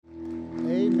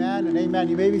Amen and amen.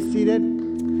 You may be seated.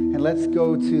 And let's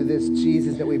go to this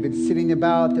Jesus that we've been sitting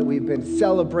about, that we've been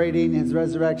celebrating, his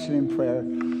resurrection in prayer.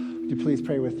 Would you please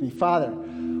pray with me? Father,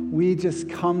 we just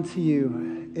come to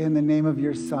you in the name of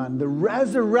your Son, the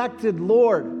resurrected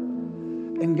Lord.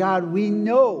 And God, we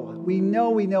know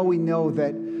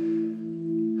that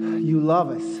you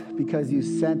love us because you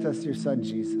sent us your Son,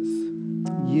 Jesus.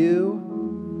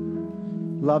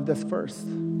 You loved us first.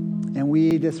 And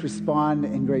we just respond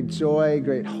in great joy,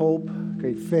 great hope,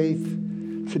 great faith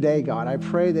today, God. I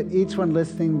pray that each one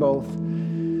listening, both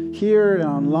here and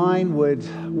online,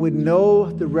 would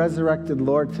know the resurrected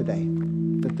Lord today,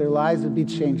 that their lives would be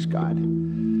changed, God.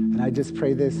 And I just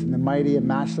pray this in the mighty and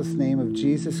matchless name of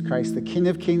Jesus Christ, the King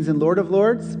of Kings and Lord of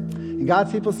Lords. And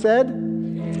God's people said,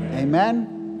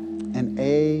 Amen and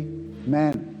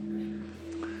amen.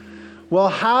 Well,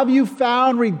 have you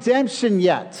found redemption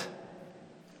yet?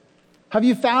 Have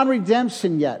you found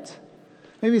redemption yet?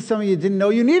 Maybe some of you didn't know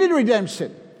you needed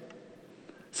redemption.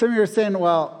 Some of you are saying,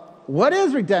 well, what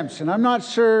is redemption? I'm not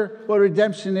sure what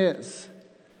redemption is.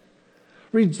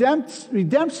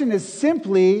 Redemption is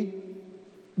simply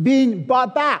being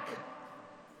bought back,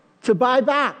 to buy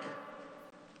back.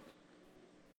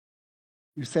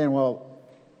 You're saying, well,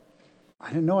 I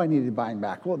didn't know I needed buying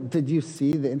back. Well, did you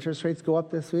see the interest rates go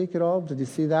up this week at all? Did you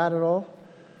see that at all?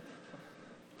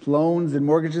 Loans and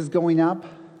mortgages going up.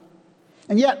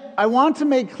 And yet, I want to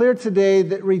make clear today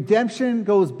that redemption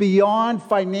goes beyond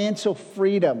financial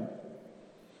freedom.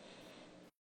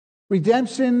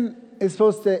 Redemption is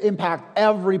supposed to impact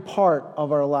every part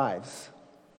of our lives.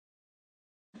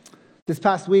 This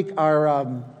past week,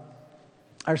 our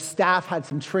staff had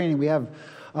some training. We have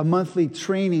a monthly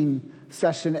training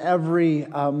session every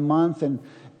month, and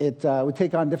we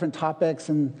take on different topics.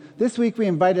 And this week, we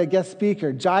invited a guest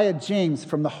speaker, Jaya James,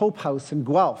 from the Hope House in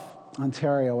Guelph,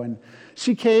 Ontario. And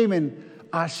she came and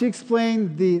she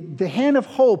explained the hand of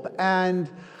hope and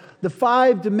the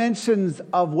 5 dimensions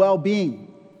of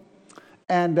well-being.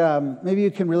 And maybe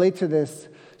you can relate to this.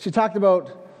 She talked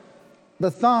about the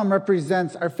thumb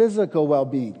represents our physical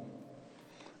well-being.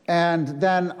 And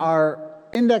then our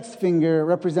index finger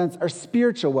represents our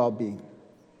spiritual well-being.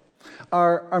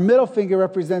 Our middle finger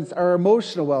represents our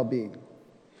emotional well-being.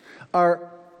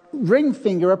 Our ring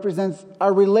finger represents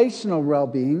our relational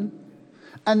well-being.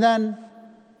 And then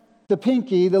the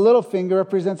pinky, the little finger,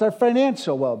 represents our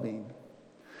financial well-being.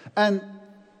 And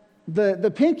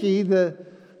the pinky, the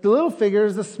little finger,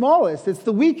 is the smallest. It's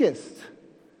the weakest.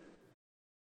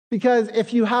 Because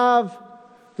if you have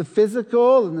the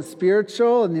physical and the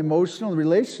spiritual and the emotional and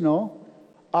relational,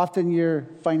 often your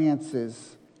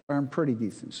finances are in pretty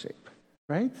decent shape.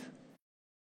 Right?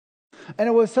 And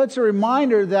it was such a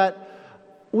reminder that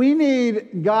we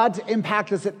need God to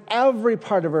impact us at every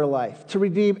part of our life, to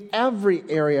redeem every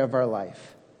area of our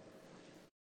life.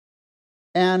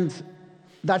 And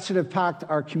that should impact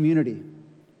our community.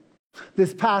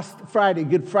 This past Friday,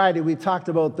 Good Friday, we talked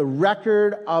about the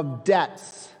record of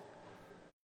debts,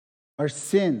 our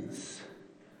sins.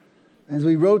 As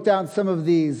we wrote down some of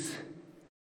these,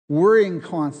 worrying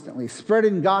constantly,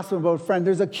 spreading gossip about friends.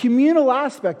 There's a communal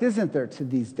aspect, isn't there, to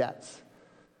these debts?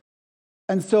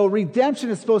 And so redemption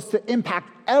is supposed to impact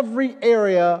every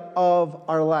area of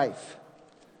our life.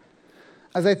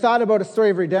 As I thought about a story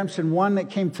of redemption, one that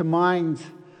came to mind,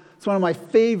 it's one of my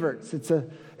favorites.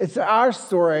 It's our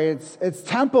story. It's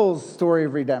Temple's story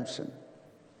of redemption.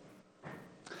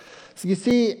 So you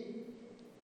see,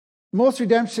 most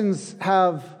redemptions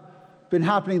have been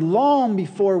happening long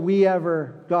before we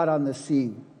ever got on the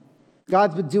scene.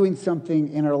 God's been doing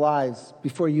something in our lives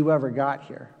before you ever got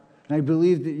here. And I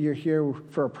believe that you're here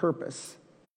for a purpose.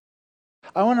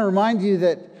 I want to remind you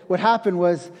that what happened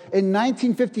was in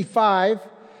 1955,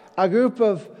 a group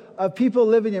of people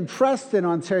living in Preston,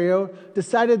 Ontario,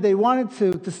 decided they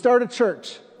wanted to start a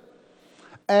church.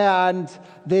 And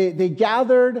they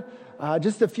gathered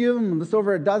just a few of them, just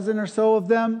over a dozen or so of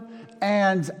them,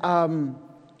 and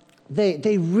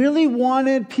They really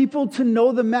wanted people to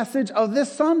know the message of this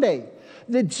Sunday,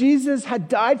 that Jesus had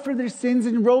died for their sins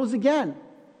and rose again.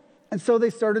 And so they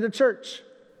started a church.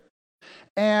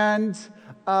 And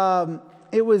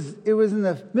it was in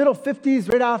the middle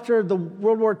 50s, right after the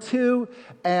World War II,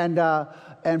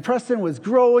 and Preston was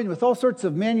growing with all sorts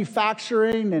of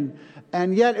manufacturing,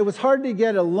 and yet it was hard to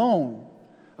get a loan,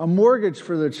 a mortgage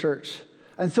for the church.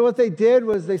 And so what they did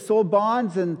was they sold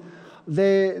bonds, and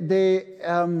they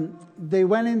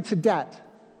went into debt.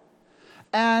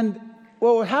 And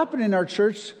what happened in our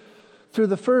church through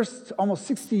the first almost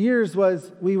 60 years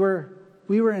was we were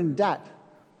in debt.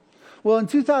 Well, in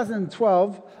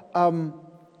 2012,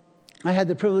 I had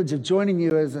the privilege of joining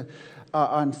you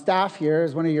on staff here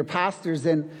as one of your pastors.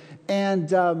 And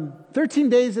 13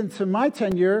 days into my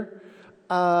tenure,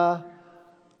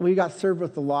 we got served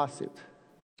with a lawsuit.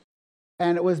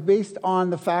 And it was based on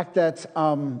the fact that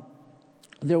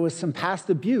there was some past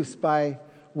abuse by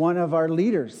one of our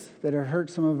leaders that had hurt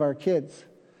some of our kids.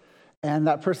 And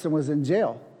that person was in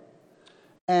jail.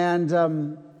 And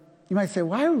you might say,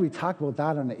 why would we talk about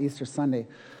that on an Easter Sunday?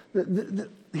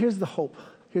 Here's the hope.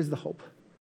 Here's the hope.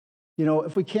 You know,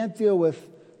 if we can't deal with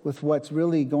what's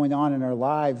really going on in our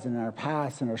lives and in our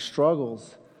past and our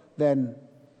struggles, then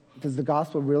does the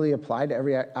gospel really apply to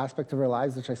every aspect of our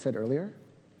lives, which I said earlier?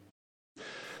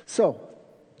 So,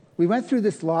 we went through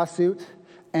this lawsuit,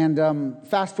 and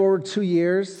fast forward 2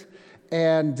 years,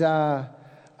 and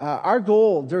our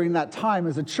goal during that time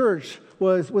as a church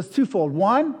was twofold.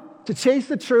 One, to chase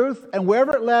the truth, and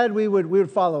wherever it led, we would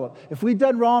follow it. If we'd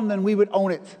done wrong, then we would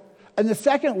own it. And the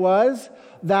second was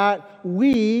that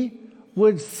we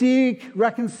would seek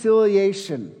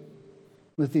reconciliation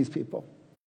with these people.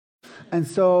 And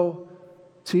so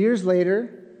 2 years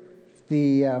later,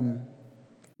 the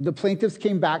plaintiffs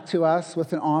came back to us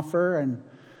with an offer. And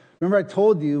remember, I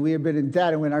told you we had been in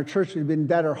debt, and when our church had been in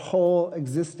debt our whole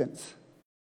existence.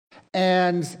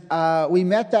 And we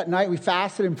met that night. We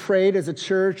fasted and prayed as a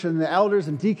church, and the elders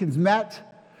and deacons met.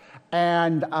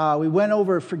 And we went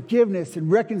over forgiveness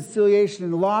and reconciliation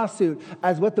and lawsuit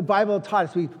as what the Bible taught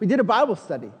us. We did a Bible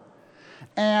study.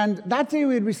 And that day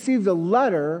we had received a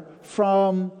letter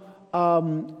from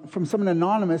someone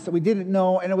anonymous that we didn't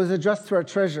know, and it was addressed to our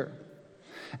treasurer.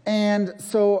 And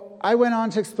so I went on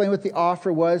to explain what the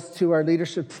offer was to our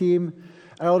leadership team,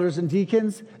 elders and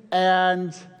deacons.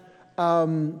 And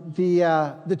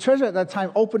the treasurer at that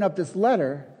time opened up this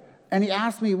letter, and he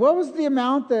asked me, what was the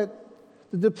amount that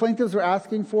the plaintiffs were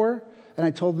asking for? And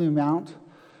I told him the amount.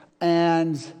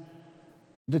 And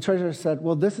the treasurer said,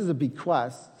 well, this is a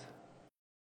bequest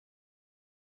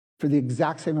for the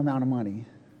exact same amount of money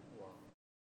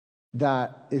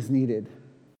that is needed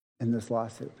in this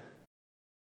lawsuit.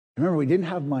 Remember, we didn't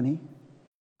have money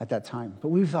at that time, but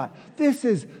we thought, this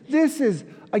is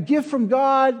a gift from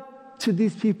God to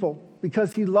these people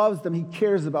because he loves them, he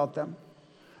cares about them.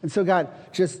 And so God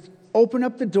just opened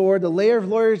up the door, the layer of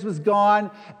lawyers was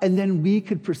gone, and then we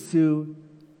could pursue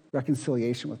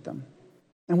reconciliation with them.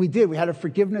 And we did. We had a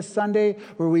forgiveness Sunday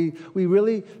where we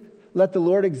really let the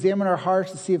Lord examine our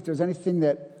hearts to see if there's anything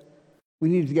that we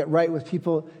needed to get right with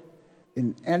people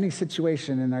in any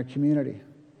situation in our community.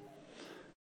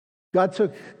 God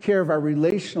took care of our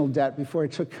relational debt before he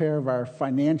took care of our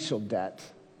financial debt.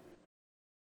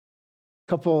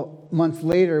 A couple months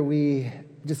later, we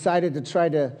decided to try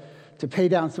to pay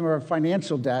down some of our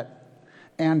financial debt.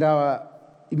 And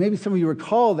maybe some of you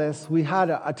recall this, we had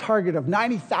a target of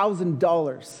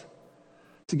 $90,000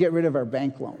 to get rid of our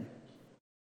bank loan.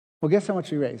 Well, guess how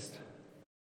much we raised?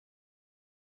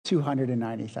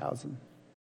 $290,000.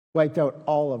 Wiped out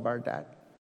all of our debt.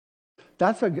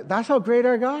 That's how great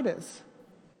our God is.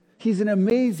 He's an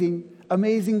amazing,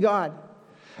 amazing God.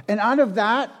 And out of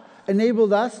that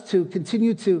enabled us to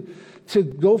continue to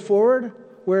go forward.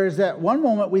 Whereas at one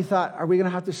moment we thought, are we going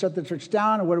to have to shut the church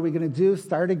down, or what are we going to do,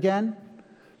 start again?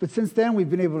 But since then, we've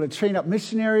been able to train up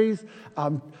missionaries,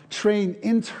 train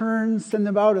interns, send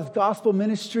them out with gospel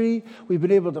ministry. We've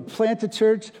been able to plant a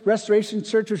church, Restoration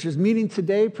Church, which is meeting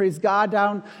today, praise God,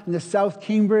 down in the South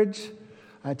Cambridge,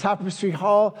 Tapestry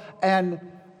Hall, and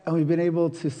we've been able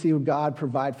to see God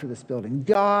provide for this building.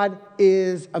 God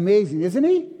is amazing, isn't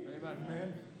he?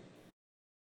 Amen.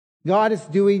 God is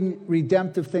doing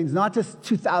redemptive things, not just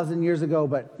 2,000 years ago,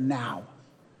 but now.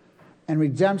 And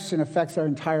redemption affects our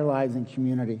entire lives and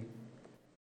community.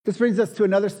 This brings us to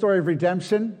another story of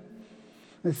redemption.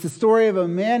 It's the story of a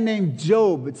man named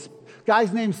Job.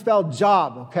 Guy's name spelled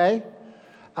Job, okay?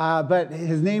 But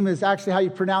his name is actually how you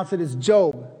pronounce it is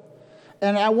Job.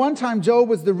 And at one time, Job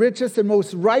was the richest and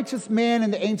most righteous man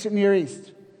in the ancient Near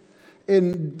East.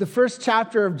 In the first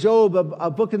chapter of Job,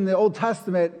 a book in the Old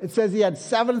Testament, it says he had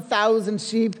 7,000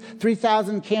 sheep,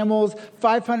 3,000 camels,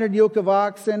 500 yoke of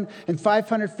oxen, and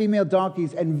 500 female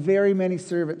donkeys, and very many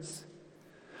servants.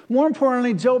 More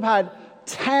importantly, Job had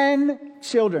 10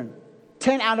 children,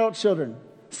 10 adult children,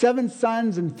 7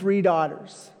 sons and 3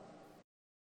 daughters.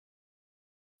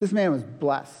 This man was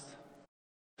blessed.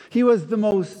 He was the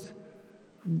most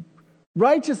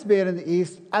righteous man in the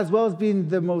East, as well as being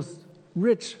the most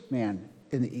rich man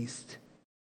in the East.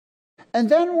 And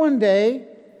then one day,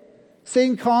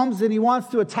 Satan comes and he wants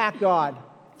to attack God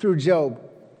through Job.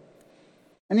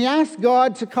 And he asks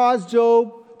God to cause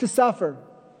Job to suffer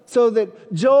so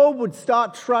that Job would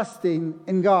stop trusting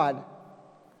in God.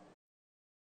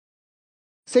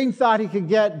 Satan thought he could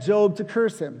get Job to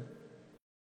curse him.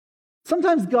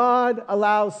 Sometimes God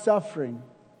allows suffering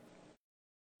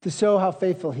to show how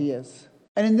faithful he is.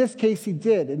 And in this case, he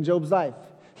did in Job's life.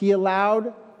 He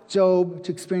allowed Job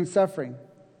to experience suffering.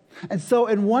 And so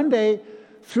in one day,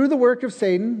 through the work of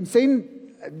Satan,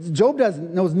 Job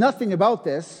knows nothing about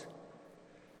this.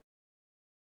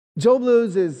 Job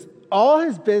loses all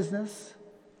his business,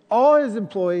 all his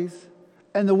employees,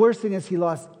 and the worst thing is he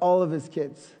lost all of his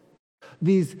kids.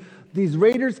 These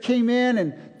raiders came in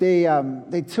and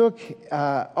they took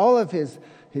all of his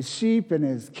sheep and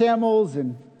his camels,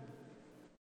 and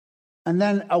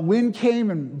then a wind came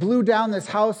and blew down this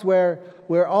house where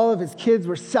all of his kids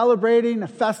were celebrating a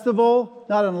festival,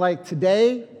 not unlike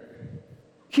today.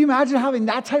 Can you imagine having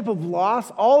that type of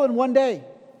loss all in one day?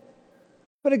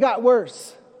 But it got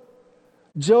worse.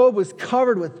 Job was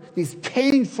covered with these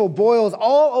painful boils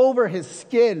all over his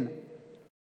skin.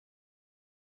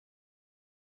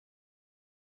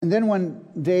 And then one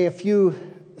day, a few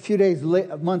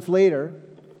months later,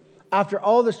 after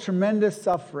all this tremendous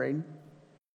suffering,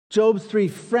 Job's 3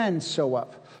 friends show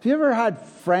up. Have you ever had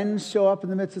friends show up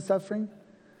in the midst of suffering?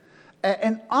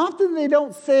 And often they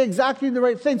don't say exactly the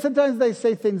right thing. Sometimes they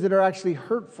say things that are actually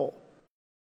hurtful,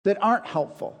 that aren't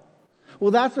helpful. Well,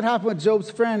 that's what happened with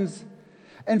Job's friends.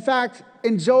 In fact,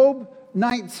 in Job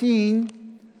 19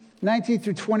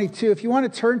 through 22, if you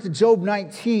want to turn to Job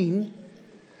 19,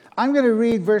 I'm going to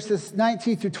read verses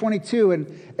 19 through 22,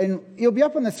 and you'll be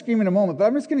up on the screen in a moment, but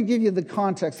I'm just going to give you the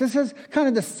context. This is kind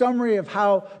of the summary of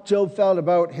how Job felt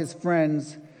about his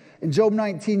friends. In Job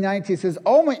 19:19, it says,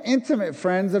 "All my intimate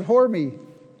friends abhor me,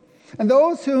 and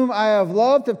those whom I have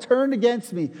loved have turned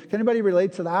against me." Can anybody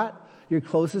relate to that? Your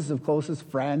closest of closest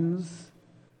friends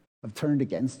have turned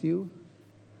against you?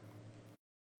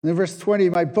 And then verse 20,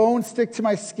 "My bones stick to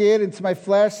my skin and to my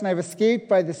flesh, and I have escaped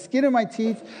by the skin of my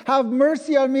teeth. Have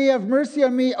mercy on me,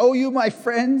 O you my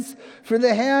friends, for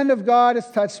the hand of God has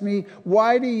touched me.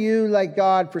 Why do you, like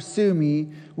God, pursue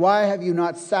me? Why were you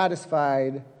not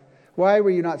satisfied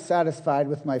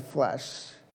with my flesh?"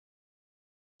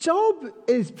 Job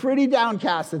is pretty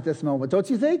downcast at this moment, don't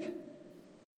you think?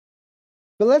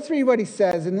 But let's read what he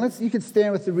says, and you can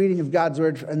stand with the reading of God's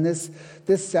word in this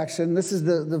section. This is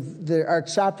our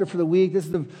chapter for the week. This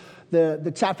is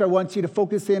the chapter I want you to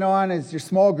focus in on as your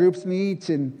small groups meet.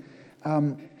 And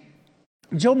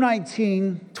Job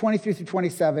 19, 23 through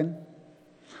 27.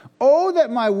 "Oh, that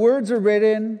my words are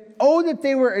written. Oh, that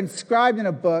they were inscribed in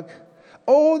a book.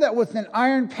 Oh, that with an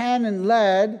iron pen and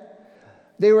lead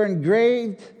they were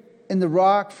engraved in the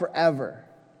rock forever.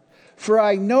 For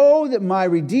I know that my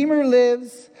Redeemer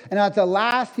lives, and at the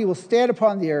last he will stand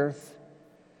upon the earth.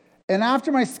 And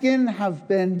after my skin have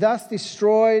been thus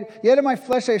destroyed, yet in my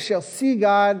flesh I shall see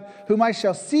God, whom I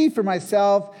shall see for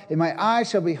myself, and my eyes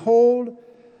shall behold,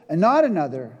 and not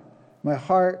another. My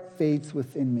heart faints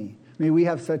within me." May we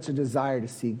have such a desire to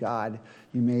see God.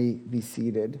 You may be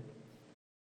seated.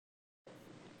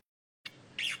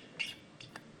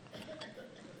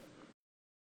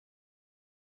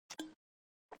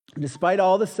 Despite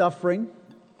all the suffering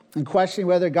and questioning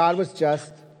whether God was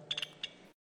just,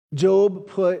 Job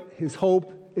put his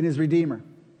hope in his Redeemer.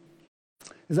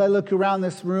 As I look around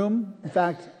this room, in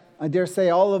fact, I dare say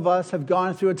all of us have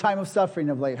gone through a time of suffering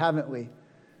of late, haven't we?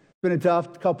 It's been a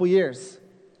tough couple years.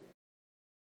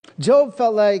 Job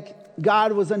felt like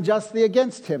God was unjustly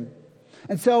against him.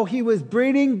 And so he was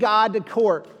bringing God to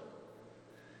court.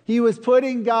 He was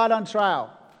putting God on trial.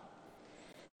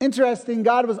 Interesting,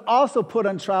 God was also put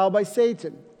on trial by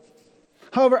Satan.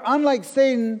 However, unlike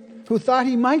Satan, who thought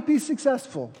he might be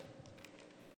successful,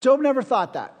 Job never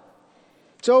thought that.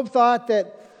 Job thought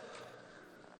that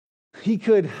he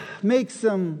could make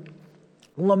some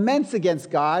laments against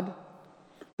God,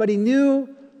 but he knew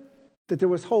that there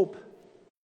was hope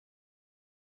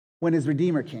when his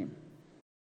Redeemer came.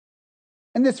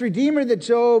 And this Redeemer that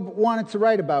Job wanted to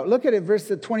write about. Look at it,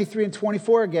 verses 23 and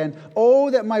 24 again. "Oh,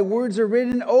 that my words are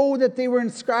written. Oh, that they were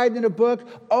inscribed in a book.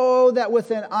 Oh, that with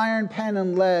an iron pen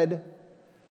and lead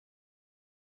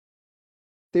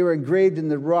they were engraved in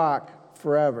the rock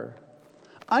forever."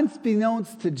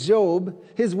 Unbeknownst to Job,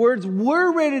 his words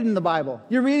were written in the Bible.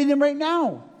 You're reading them right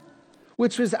now,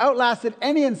 which was outlasted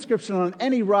any inscription on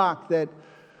any rock that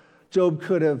Job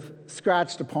could have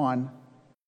scratched upon.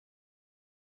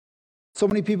 So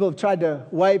many people have tried to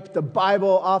wipe the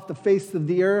Bible off the face of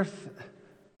the earth,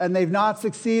 and they've not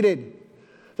succeeded.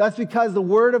 That's because the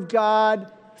Word of God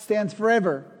stands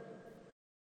forever.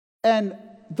 And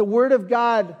the Word of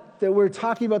God that we're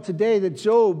talking about today, that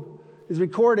Job is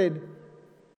recorded,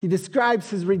 he describes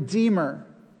his Redeemer.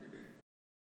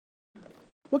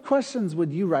 What questions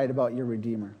would you write about your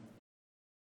Redeemer?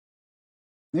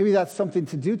 Maybe that's something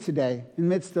to do today in the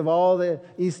midst of all the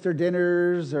Easter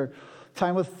dinners or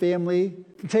time with family.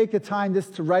 To take the time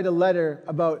just to write a letter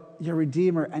about your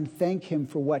Redeemer and thank him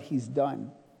for what he's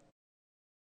done.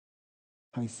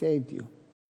 How he saved you.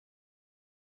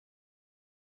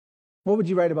 What would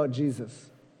you write about Jesus?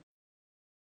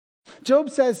 Job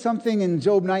says something in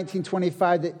Job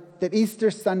 19:25 that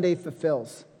Easter Sunday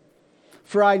fulfills.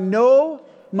 For I know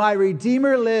my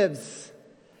Redeemer lives,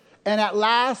 and at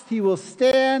last he will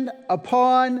stand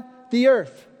upon the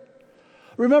earth.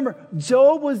 Remember,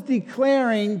 Job was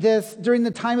declaring this during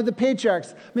the time of the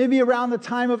patriarchs, maybe around the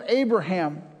time of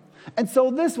Abraham. And so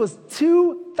this was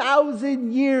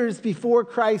 2,000 years before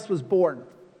Christ was born.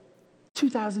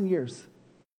 2,000 years.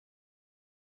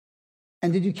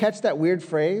 And did you catch that weird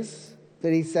phrase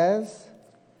that he says?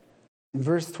 In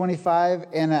verse 25,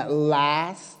 and at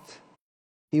last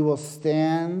he will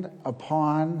stand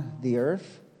upon the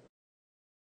earth.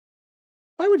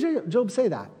 Why would Job say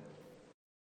that?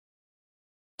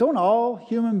 Don't all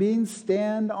human beings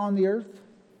stand on the earth?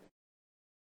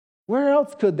 Where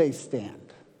else could they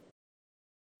stand?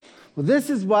 Well, this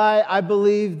is why I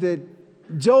believe that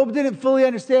Job didn't fully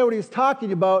understand what he was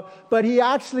talking about, but he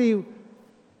actually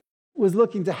was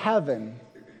looking to heaven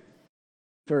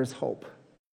for his hope.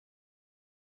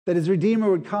 That his Redeemer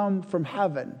would come from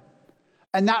heaven,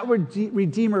 and that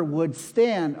Redeemer would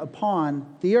stand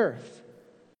upon the earth.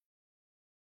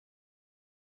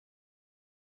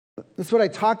 That's what I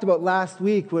talked about last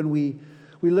week when we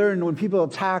learned when people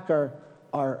attack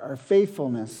our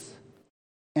faithfulness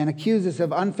and accuse us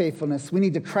of unfaithfulness, we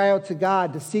need to cry out to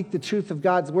God to seek the truth of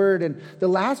God's word. And the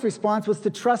last response was to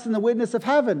trust in the witness of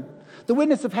heaven. The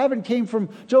witness of heaven came from,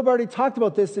 Job already talked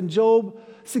about this in Job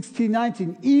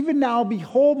 16:19. Even now,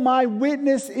 behold, my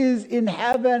witness is in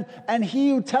heaven, and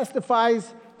he who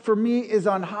testifies for me is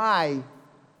on high.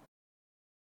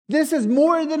 This is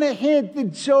more than a hint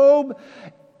that Job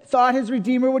thought his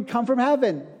Redeemer would come from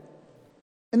heaven.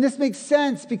 And this makes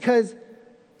sense because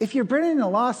if you're bringing a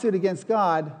lawsuit against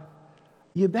God,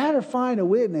 you better find a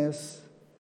witness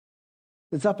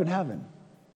that's up in heaven.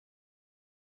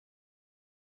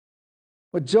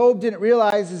 What Job didn't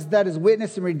realize is that his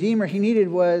witness and Redeemer he needed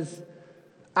was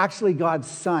actually God's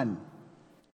Son.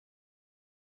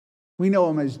 We know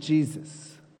him as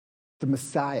Jesus, the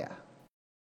Messiah.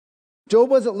 Job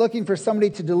wasn't looking for somebody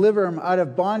to deliver him out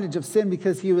of bondage of sin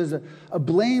because he was a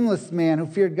blameless man who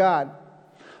feared God.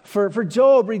 For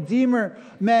Job, Redeemer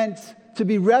meant to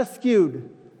be rescued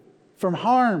from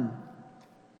harm.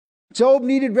 Job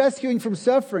needed rescuing from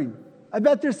suffering. I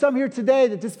bet there's some here today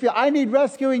that just feel, I need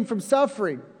rescuing from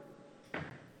suffering.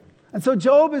 And so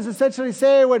Job is essentially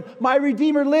saying, when my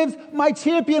Redeemer lives, my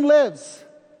champion lives.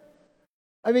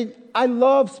 I mean, I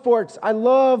love sports. I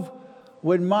love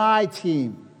when my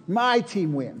team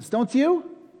wins. Don't you?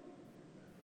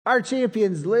 Our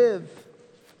champions live.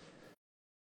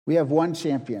 We have one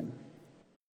champion.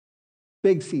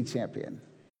 Big C champion.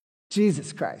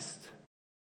 Jesus Christ.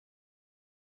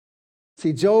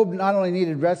 See, Job not only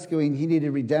needed rescuing, he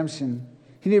needed redemption.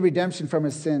 He needed redemption from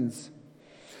his sins.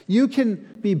 You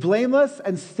can be blameless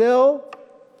and still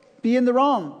be in the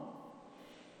wrong.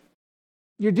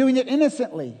 You're doing it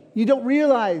innocently. You don't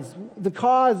realize the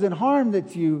cause and harm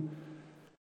that you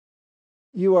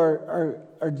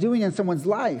are doing in someone's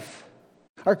life.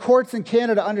 Our courts in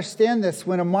Canada understand this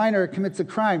when a minor commits a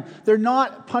crime. They're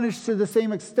not punished to the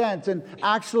same extent, and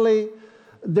actually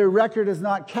their record is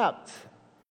not kept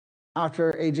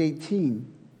after age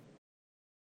 18.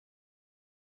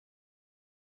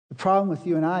 The problem with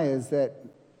you and I is that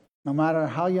no matter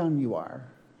how young you are,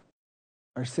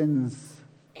 our sins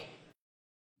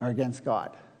are against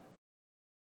God.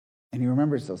 And he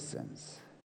remembers those sins.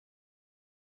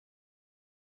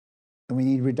 And we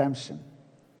need redemption.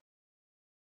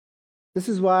 This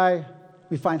is why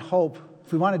we find hope.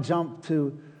 If we want to jump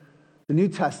to the New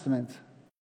Testament,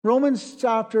 Romans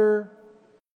chapter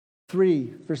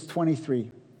 3, verse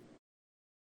 23.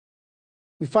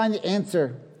 We find the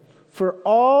answer. For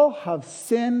all have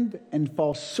sinned and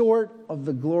fall short of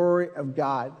the glory of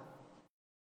God.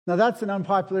 Now that's an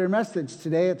unpopular message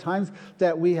today at times,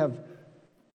 that we have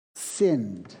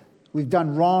sinned. We've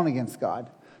done wrong against God.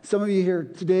 Some of you here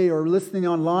today or listening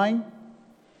online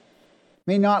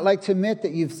may not like to admit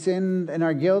that you've sinned and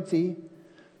are guilty,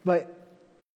 but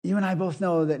you and I both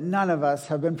know that none of us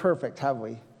have been perfect, have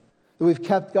we? That we've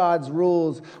kept God's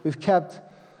rules. We've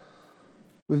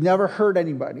never hurt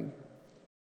anybody.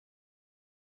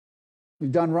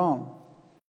 We've done wrong.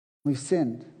 We've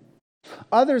sinned.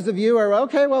 Others of you are,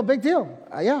 okay, well, big deal.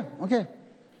 Yeah, okay.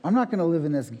 I'm not going to live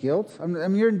in this guilt.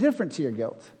 You're indifferent to your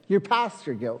guilt. You're past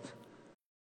your guilt.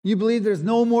 you believe there's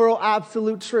no moral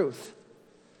absolute truth,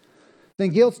 then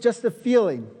guilt's just a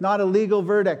feeling, not a legal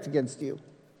verdict against you.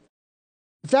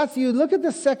 If that's you, look at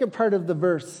the second part of the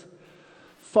verse.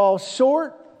 Fall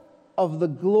short of the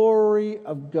glory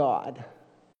of God.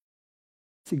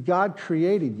 See, God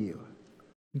created you.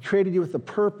 He created you with a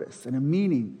purpose and a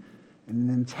meaning and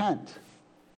an intent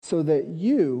so that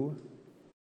you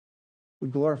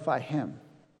would glorify him.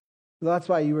 That's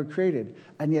why you were created.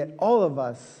 And yet all of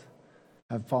us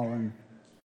have fallen.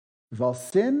 We've all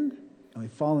sinned and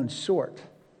we've fallen short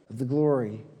of the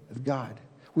glory of God.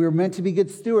 We were meant to be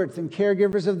good stewards and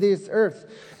caregivers of this earth.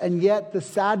 And yet the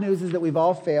sad news is that we've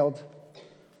all failed.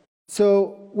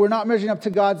 So we're not measuring up to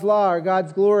God's law or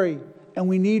God's glory. And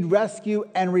we need rescue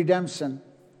and redemption.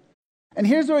 And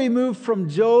here's where we move from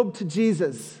Job to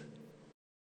Jesus.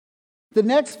 The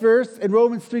next verse in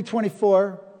Romans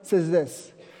 3:24 says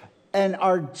this, and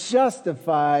are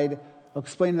justified, I'll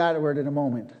explain that word in a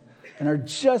moment, and are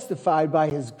justified by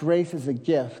his grace as a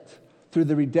gift through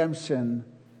the redemption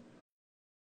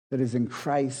that is in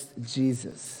Christ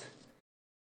Jesus.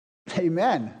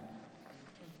 Amen.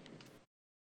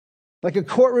 Like a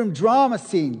courtroom drama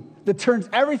scene that turns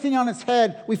everything on its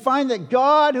head, we find that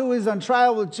God, who is on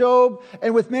trial with Job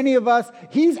and with many of us,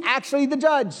 he's actually the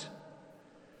judge.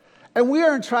 And we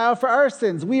are in trial for our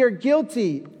sins. We are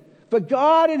guilty. But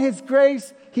God, in his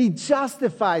grace, he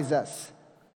justifies us,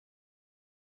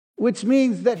 which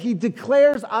means that he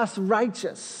declares us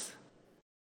righteous,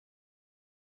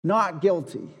 not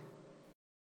guilty.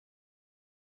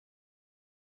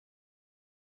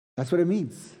 That's what it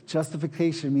means.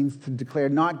 Justification means to declare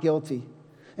not guilty.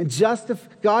 And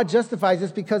God justifies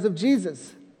us because of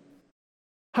Jesus.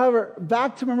 However,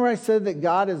 back to remember I said that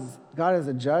God is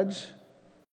a judge.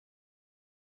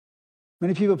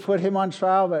 Many people put him on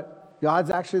trial, but God's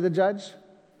actually the judge.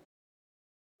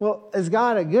 Well, is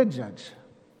God a good judge?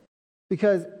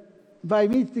 Because by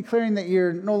me declaring that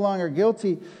you're no longer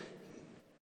guilty,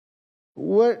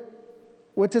 what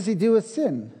does he do with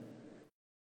sin?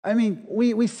 I mean,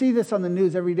 we see this on the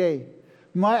news every day.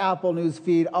 My Apple News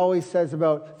feed always says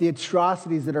about the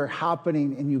atrocities that are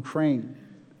happening in Ukraine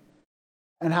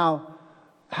and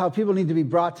how people need to be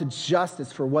brought to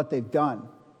justice for what they've done.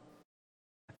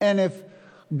 And if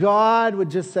God would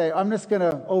just say, I'm just going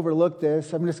to overlook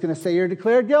this, I'm just going to say you're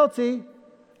declared guilty,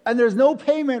 and there's no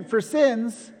payment for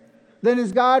sins, then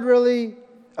is God really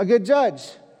a good judge?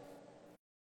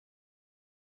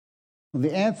 Well,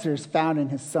 the answer is found in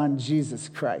his son, Jesus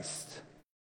Christ,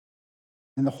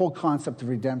 and the whole concept of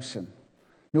redemption.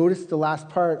 Notice the last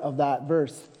part of that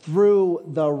verse, through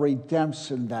the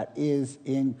redemption that is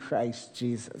in Christ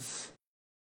Jesus.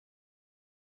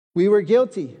 We were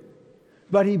guilty,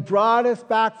 but he brought us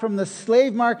back from the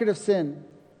slave market of sin.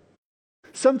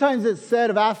 Sometimes it's said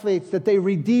of athletes that they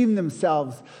redeem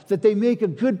themselves, that they make a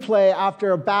good play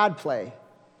after a bad play.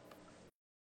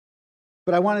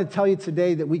 But I want to tell you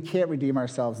today that we can't redeem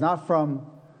ourselves, not from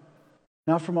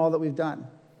all that we've done.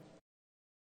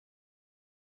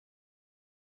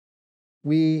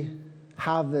 We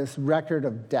have this record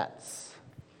of debts.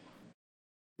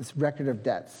 This record of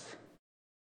debts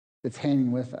that's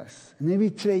hanging with us. And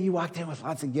maybe today you walked in with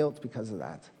lots of guilt because of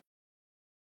that.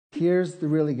 Here's the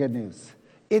really good news.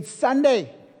 It's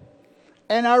Sunday,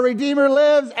 and our Redeemer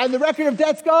lives, and the record of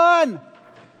debt's gone.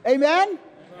 Amen?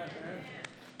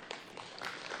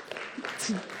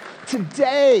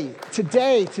 Today,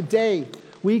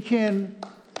 we can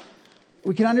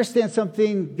understand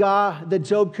something that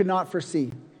Job could not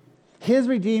foresee. His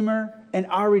Redeemer and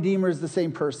our Redeemer is the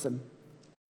same person.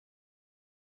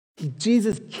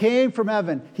 Jesus came from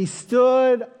heaven. He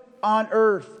stood on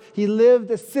earth. He lived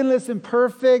a sinless and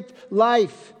perfect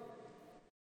life.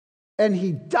 And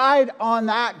he died on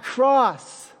that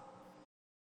cross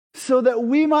so that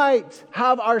we might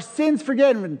have our sins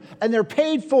forgiven and they're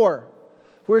paid for.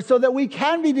 So that we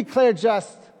can be declared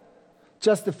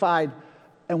justified,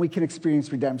 and we can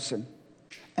experience redemption.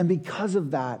 And because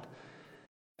of that,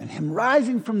 and him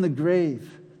rising from the grave,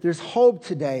 there's hope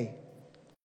today.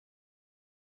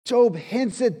 Job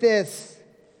hints at this.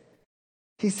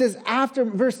 He says, after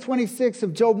verse 26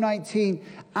 of Job 19,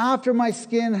 after my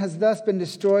skin has thus been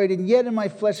destroyed, and yet in my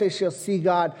flesh I shall see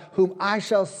God, whom I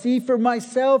shall see for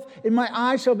myself, and my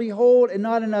eyes shall behold, and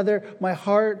not another. My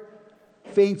heart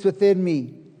faints within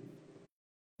me.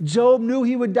 Job knew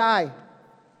he would die.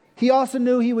 He also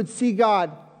knew he would see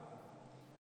God.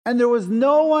 And there was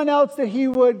no one else that he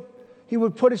would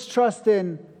put his trust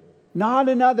in, not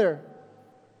another.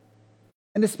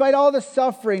 And despite all the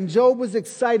suffering, Job was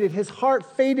excited. His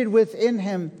heart fainted within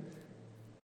him.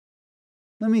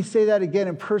 Let me say that again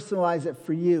and personalize it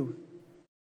for you.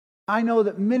 I know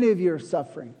that many of you are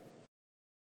suffering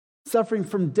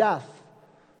from death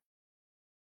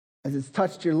as it's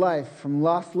touched your life, from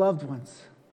lost loved ones,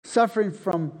 suffering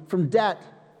from debt,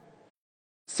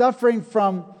 suffering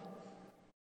from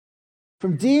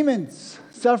demons,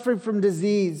 suffering from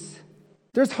disease.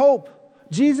 There's hope.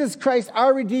 Jesus Christ,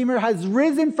 our Redeemer, has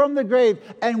risen from the grave,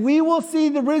 and we will see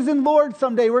the risen Lord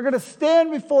someday. We're going to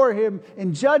stand before him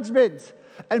in judgment.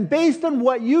 And based on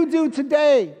what you do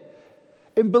today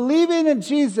in believing in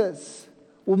Jesus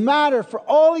will matter for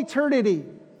all eternity.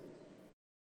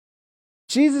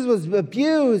 Jesus was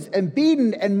abused and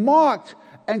beaten and mocked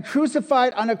and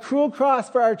crucified on a cruel cross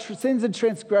for our sins and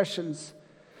transgressions.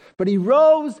 But he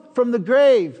rose from the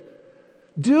grave.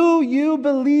 Do you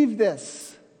believe this?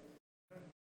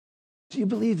 Do you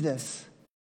believe this?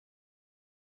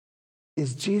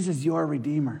 Is Jesus your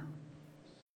Redeemer?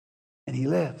 And he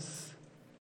lives.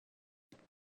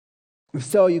 If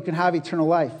so, you can have eternal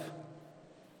life.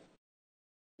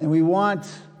 And we want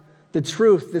the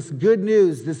truth, this good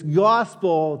news, this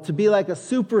gospel to be like a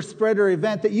super spreader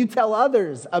event that you tell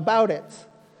others about it.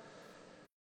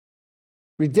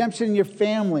 Redemption in your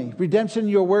family, redemption in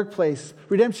your workplace,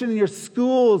 redemption in your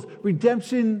schools,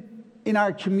 redemption in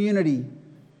our community.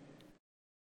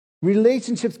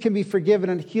 Relationships can be forgiven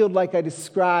and healed like I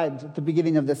described at the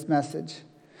beginning of this message.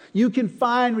 You can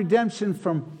find redemption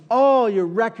from all your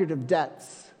record of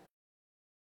debts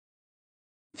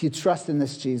if you trust in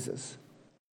this Jesus.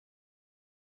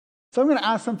 So I'm going to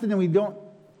ask something that we don't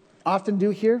often do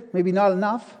here, maybe not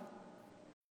enough.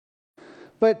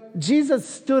 But Jesus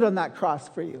stood on that cross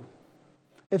for you.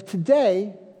 If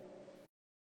today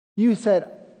you said,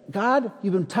 God,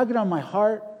 you've been tugging on my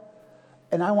heart,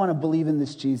 and I want to believe in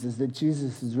this Jesus, that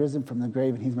Jesus is risen from the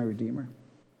grave and he's my Redeemer.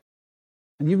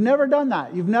 And you've never done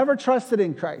that. You've never trusted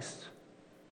in Christ.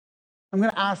 I'm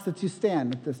going to ask that you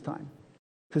stand at this time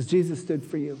because Jesus stood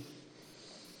for you.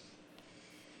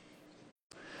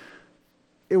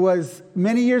 It was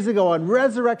many years ago on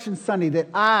Resurrection Sunday that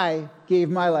I gave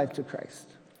my life to Christ.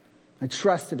 I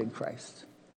trusted in Christ.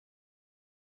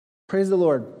 Praise the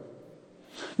Lord.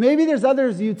 Maybe there's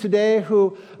others of you today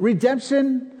who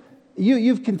redemption,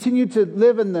 you've continued to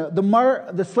live in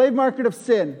the slave market of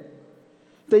sin.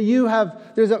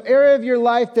 That there's an area of your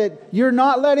life that you're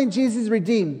not letting Jesus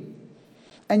redeem.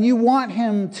 And you want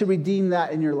him to redeem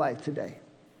that in your life today.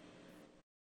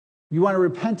 You want to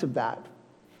repent of that.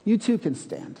 You too can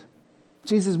stand.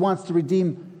 Jesus wants to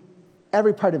redeem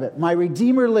every part of it. My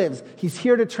Redeemer lives. He's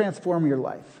here to transform your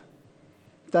life.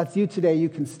 If that's you today, you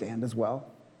can stand as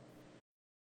well.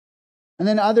 And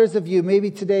then others of you,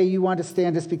 maybe today you want to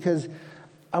stand just because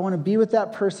I want to be with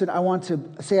that person. I want to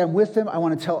say I'm with them. I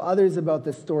want to tell others about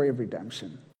this story of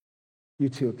redemption. You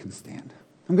too can stand.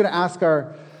 I'm going to ask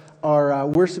our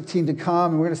worship team to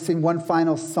come, and we're going to sing one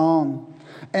final song.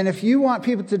 And if you want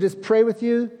people to just pray with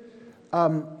you,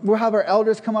 we'll have our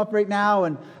elders come up right now,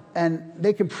 and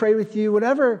they can pray with you.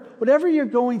 Whatever you're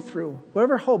going through,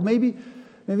 whatever hope, maybe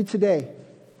today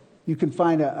you can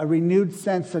find a renewed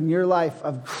sense in your life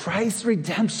of Christ's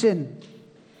redemption.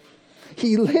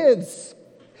 He lives.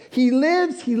 He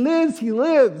lives, he lives, he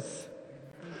lives.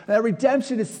 And that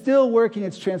redemption is still working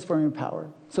its transforming power.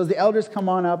 So as the elders come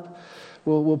on up,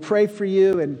 we'll pray for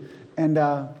you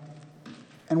and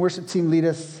worship team lead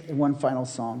us in one final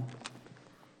song.